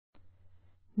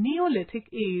Neolithic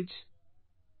Age.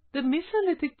 The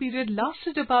Mesolithic period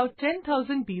lasted about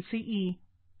 10,000 BCE.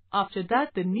 After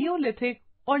that, the Neolithic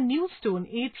or New Stone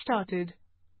Age started.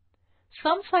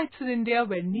 Some sites in India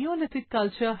where Neolithic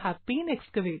culture have been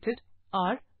excavated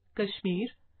are Kashmir,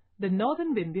 the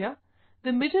northern Vindhya,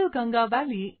 the middle Ganga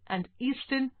Valley and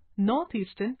eastern,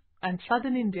 northeastern and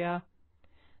southern India.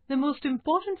 The most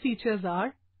important features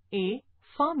are A.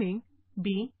 Farming,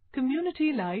 B.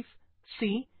 Community life,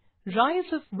 C.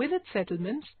 Rise of village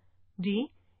settlements, D.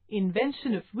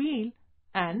 Invention of wheel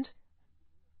and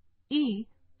E.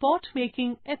 Pot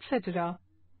making, etc.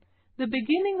 The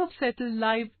beginning of settled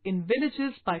life in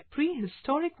villages by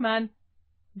prehistoric man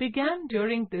began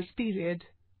during this period.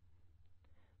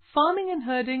 Farming and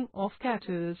herding of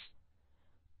cattle.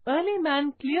 Early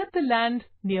man cleared the land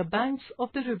near banks of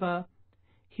the river.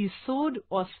 He sowed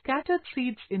or scattered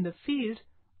seeds in the field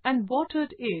and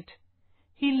watered it.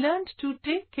 He learned to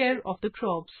take care of the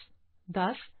crops.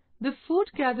 Thus, the food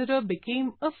gatherer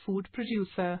became a food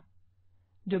producer.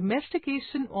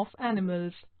 Domestication of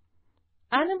animals.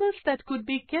 Animals that could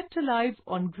be kept alive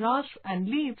on grass and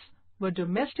leaves were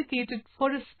domesticated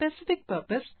for a specific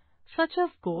purpose, such as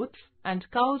goats and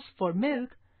cows for milk,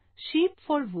 sheep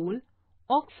for wool,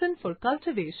 oxen for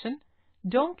cultivation,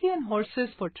 donkey and horses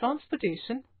for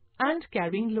transportation and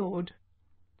carrying load.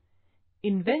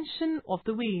 Invention of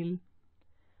the wheel.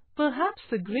 Perhaps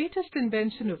the greatest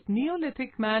invention of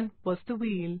Neolithic man was the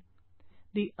wheel.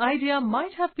 The idea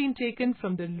might have been taken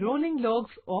from the rolling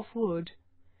logs of wood.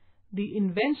 The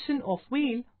invention of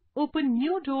wheel opened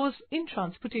new doors in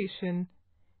transportation.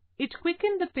 It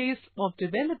quickened the pace of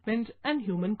development and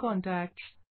human contacts.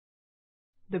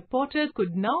 The potter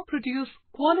could now produce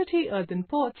quality earthen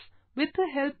pots with the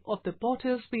help of the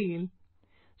potter's wheel.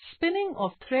 Spinning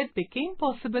of thread became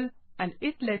possible and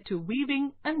it led to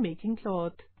weaving and making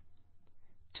cloth.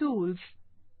 Tools.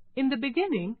 In the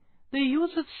beginning, the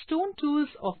use of stone tools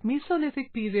of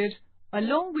Mesolithic period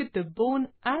along with the bone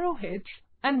arrowheads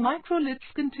and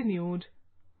microliths continued.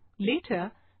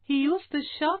 Later, he used the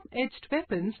sharp-edged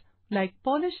weapons like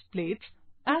polished plates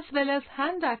as well as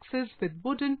hand axes with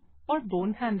wooden or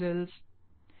bone handles.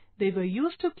 They were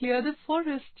used to clear the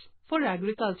forests for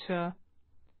agriculture.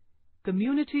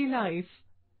 Community life.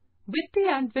 With the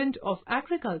advent of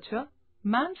agriculture,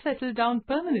 man settled down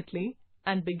permanently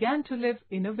and began to live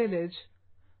in a village.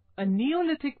 A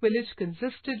Neolithic village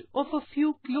consisted of a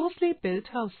few closely built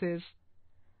houses.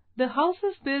 The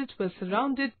houses built were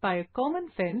surrounded by a common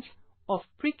fence of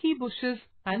pricky bushes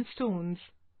and stones.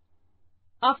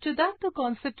 After that, the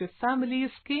concept of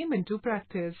families came into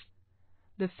practice.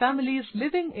 The families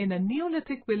living in a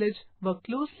Neolithic village were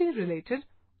closely related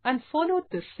and followed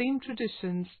the same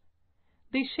traditions.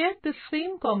 They shared the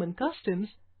same common customs,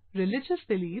 religious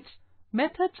beliefs,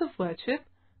 methods of worship,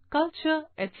 culture,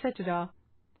 etc.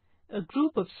 A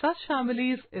group of such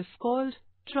families is called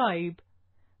tribe.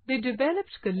 They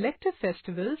developed collective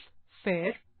festivals,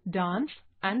 fair, dance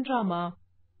and drama.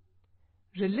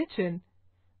 Religion.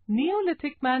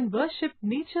 Neolithic man worshipped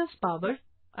nature's power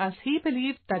as he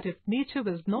believed that if nature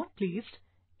was not pleased,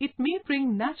 it may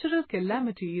bring natural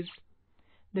calamities.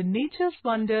 The nature's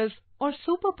wonders or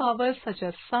superpowers such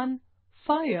as sun,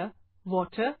 fire,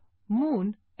 water,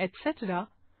 moon, etc.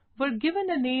 were given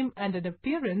a name and an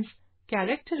appearance,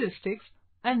 characteristics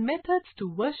and methods to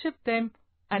worship them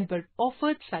and were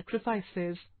offered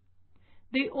sacrifices.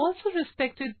 They also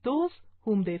respected those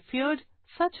whom they feared,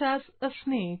 such as a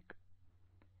snake.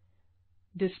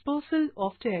 Disposal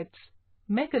of deads.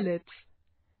 Megaliths.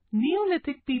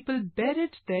 Neolithic people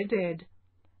buried their dead,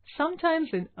 sometimes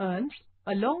in urns,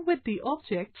 along with the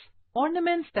objects,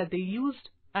 ornaments that they used,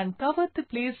 and covered the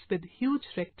place with huge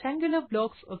rectangular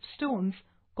blocks of stones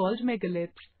called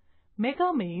megaliths.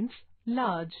 Mega means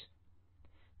large.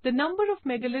 The number of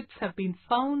megaliths have been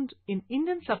found in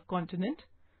Indian subcontinent,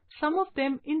 some of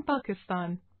them in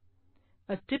Pakistan.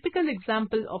 A typical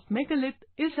example of megalith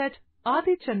is at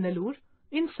Adi Channalur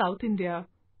in South India.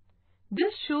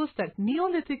 This shows that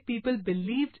Neolithic people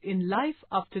believed in life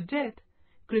after death.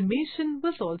 Cremation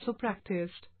was also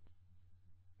practiced.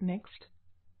 Next.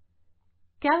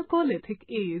 Chalcolithic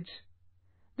Age.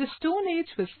 The Stone Age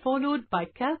was followed by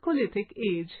Chalcolithic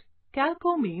Age.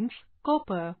 Chalco means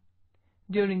copper.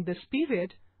 During this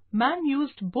period, man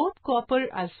used both copper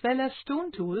as well as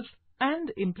stone tools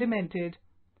and implemented.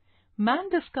 Man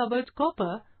discovered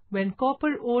copper when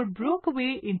copper ore broke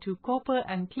away into copper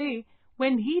and clay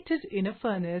when heated in a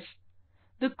furnace.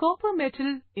 The copper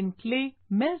metal in clay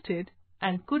melted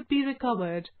and could be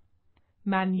recovered.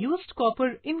 Man used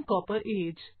copper in Copper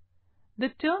Age. The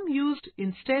term used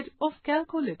instead of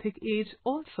Chalcolithic Age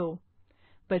also.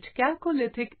 but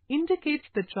Chalcolithic indicates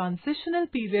the transitional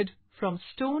period from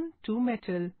stone to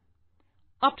metal.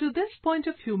 Up to this point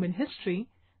of human history,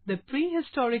 the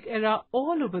prehistoric era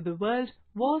all over the world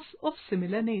was of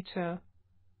similar nature.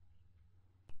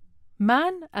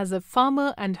 Man as a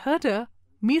farmer and herder,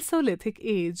 Mesolithic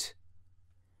Age.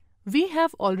 We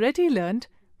have already learned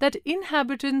that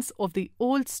inhabitants of the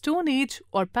Old Stone Age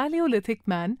or Paleolithic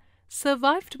man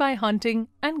survived by hunting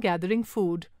and gathering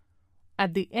food.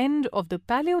 At the end of the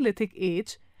Paleolithic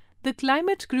Age, the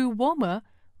climate grew warmer,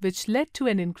 which led to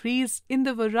an increase in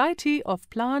the variety of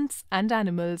plants and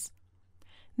animals.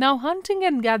 Now hunting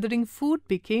and gathering food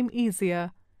became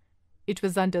easier. It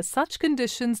was under such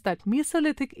conditions that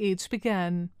Mesolithic Age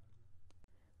began.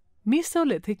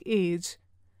 Mesolithic Age.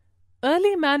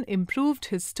 Early man improved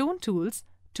his stone tools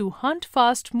to hunt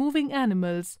fast-moving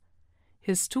animals.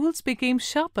 His tools became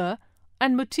sharper,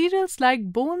 and materials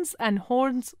like bones and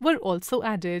horns were also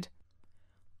added.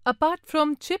 Apart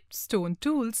from chipped stone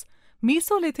tools,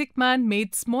 Mesolithic man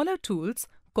made smaller tools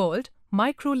called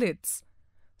microliths.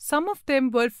 Some of them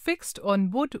were fixed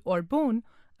on wood or bone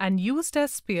and used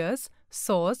as spears,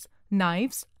 saws,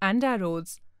 knives, and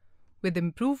arrows. With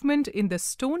improvement in the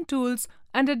stone tools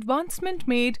and advancement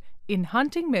made in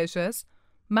hunting measures,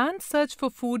 man's search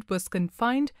for food was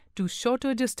confined to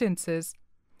shorter distances.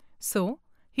 So,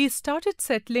 he started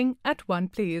settling at one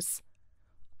place.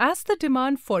 As the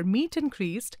demand for meat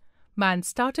increased, man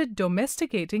started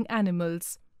domesticating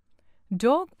animals.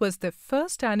 Dog was the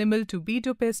first animal to be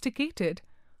domesticated.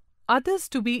 Others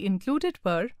to be included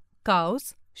were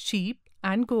cows, sheep,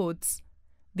 and goats.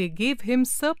 They gave him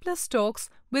surplus stocks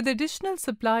with additional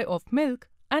supply of milk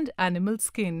and animal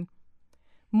skin.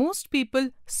 Most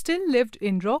people still lived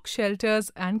in rock shelters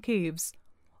and caves.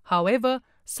 However,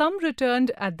 some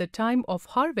returned at the time of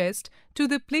harvest to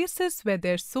the places where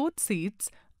they sowed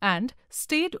seeds and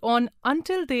stayed on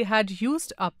until they had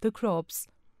used up the crops.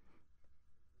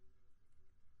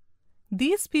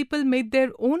 These people made their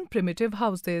own primitive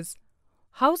houses.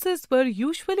 Houses were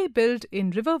usually built in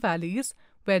river valleys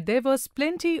where there was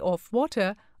plenty of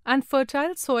water and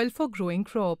fertile soil for growing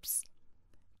crops.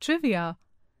 Trivia: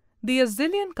 the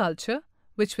Azilian culture,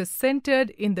 which was centered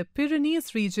in the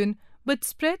Pyrenees region but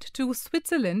spread to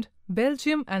Switzerland,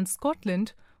 Belgium, and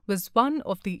Scotland, was one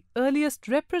of the earliest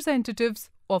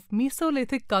representatives of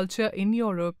Mesolithic culture in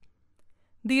Europe.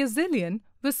 The Azilian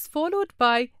was followed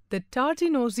by the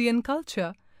Tardinosian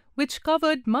culture, which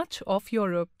covered much of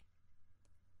Europe.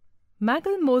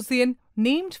 Magelmosian,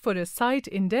 named for a site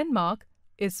in Denmark,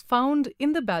 is found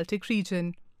in the Baltic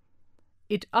region.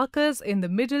 It occurs in the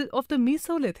middle of the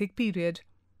Mesolithic period.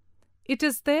 It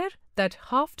is there that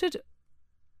hafted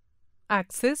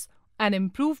axes, an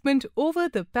improvement over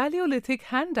the Paleolithic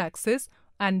hand axes,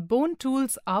 and bone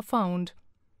tools are found.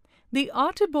 The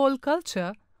Artibol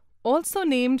culture, also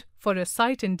named for a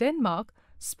site in Denmark,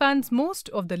 spans most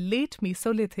of the late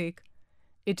Mesolithic.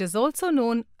 It is also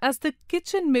known as the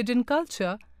Kitchen Midden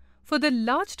culture for the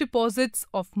large deposits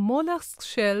of mollusk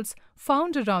shells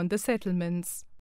found around the settlements.